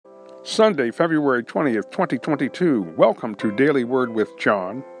Sunday, February 20th, 2022. Welcome to Daily Word with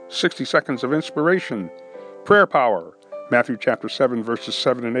John. 60 seconds of inspiration. Prayer power. Matthew chapter 7, verses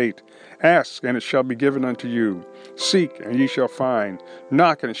 7 and 8. Ask, and it shall be given unto you. Seek, and ye shall find.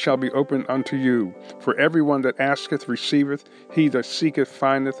 Knock, and it shall be opened unto you. For everyone that asketh receiveth, he that seeketh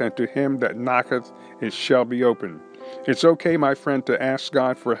findeth, and to him that knocketh it shall be opened. It's okay, my friend, to ask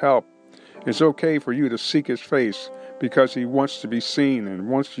God for help. It's okay for you to seek His face because He wants to be seen and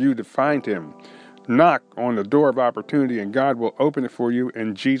wants you to find Him. Knock on the door of opportunity and God will open it for you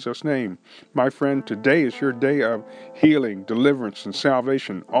in Jesus' name. My friend, today is your day of healing, deliverance, and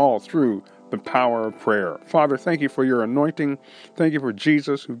salvation all through the power of prayer. Father, thank you for your anointing. Thank you for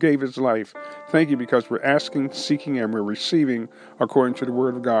Jesus who gave His life. Thank you because we're asking, seeking, and we're receiving according to the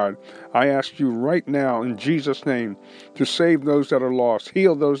Word of God. I ask you right now in Jesus' name to save those that are lost,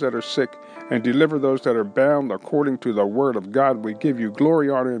 heal those that are sick, and deliver those that are bound according to the Word of God. We give you glory,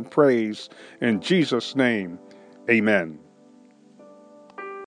 honor, and praise in Jesus' name. Amen.